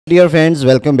Dear friends,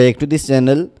 welcome back to this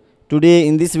channel. Today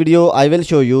in this video I will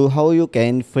show you how you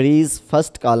can freeze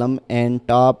first column and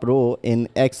top row in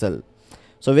Excel.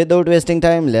 So without wasting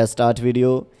time, let's start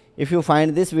video. If you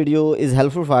find this video is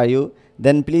helpful for you,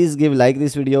 then please give like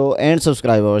this video and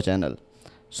subscribe our channel.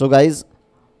 So guys,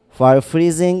 for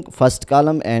freezing first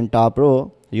column and top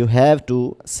row, you have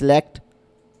to select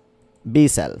B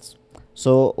cells.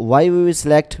 So why we will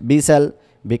select B cell?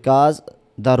 Because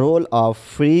the role of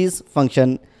freeze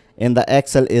function in the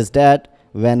Excel is that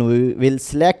when we will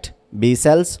select B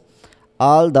cells,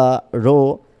 all the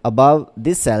row above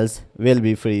these cells will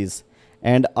be freeze,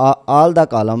 and all the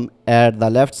column at the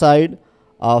left side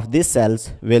of these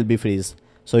cells will be freeze.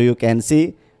 So you can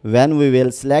see when we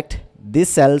will select these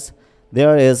cells,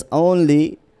 there is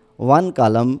only one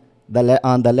column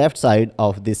on the left side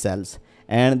of these cells,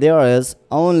 and there is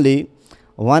only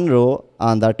one row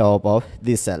on the top of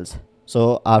these cells.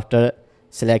 So after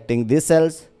selecting these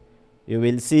cells, you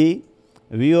will see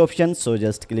view options, so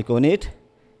just click on it,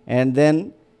 and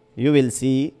then you will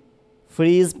see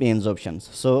freeze panes options,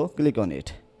 so click on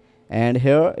it, and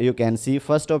here you can see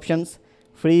first options,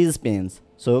 freeze panes,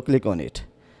 so click on it.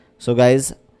 So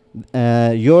guys,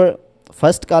 your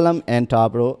first column and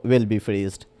top row will be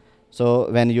freezed.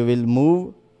 So when you will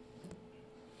move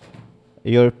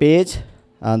your page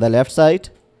on the left side,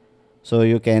 so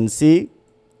you can see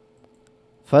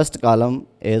first column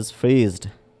is freezed.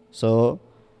 So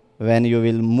when you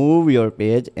will move your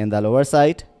page in the lower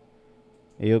side,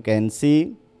 you can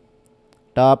see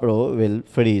top row will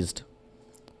freezed.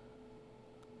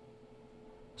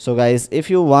 So guys, if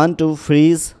you want to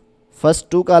freeze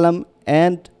first two column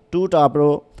and two top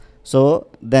row, so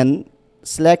then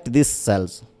select these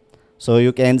cells. So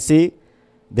you can see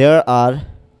there are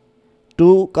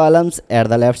two columns at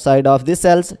the left side of these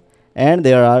cells, and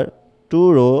there are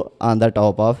two rows on the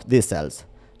top of these cells.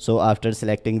 So after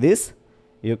selecting this,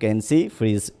 you can see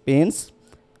freeze panes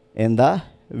in the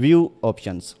view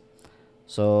options.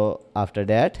 So after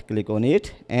that, click on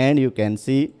it, and you can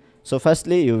see, so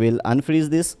firstly you will unfreeze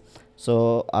this.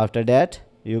 So after that,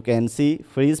 you can see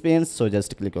freeze panes, so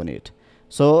just click on it.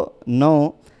 So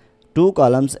now two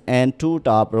columns and two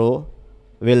top row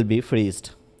will be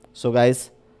freezed. So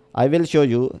guys, I will show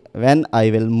you when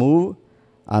I will move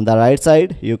on the right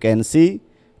side, you can see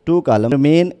two columns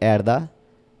remain at the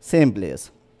same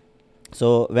place.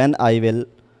 So when I will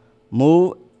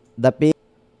move the page,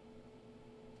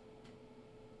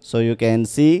 so you can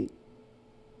see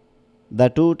the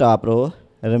two top row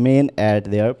remain at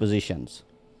their positions.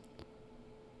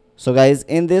 So guys,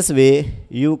 in this way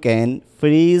you can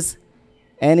freeze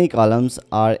any columns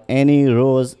or any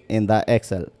rows in the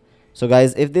Excel. So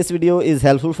guys, if this video is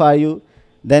helpful for you,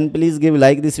 then please give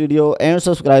like this video and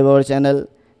subscribe our channel.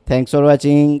 Thanks for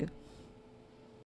watching.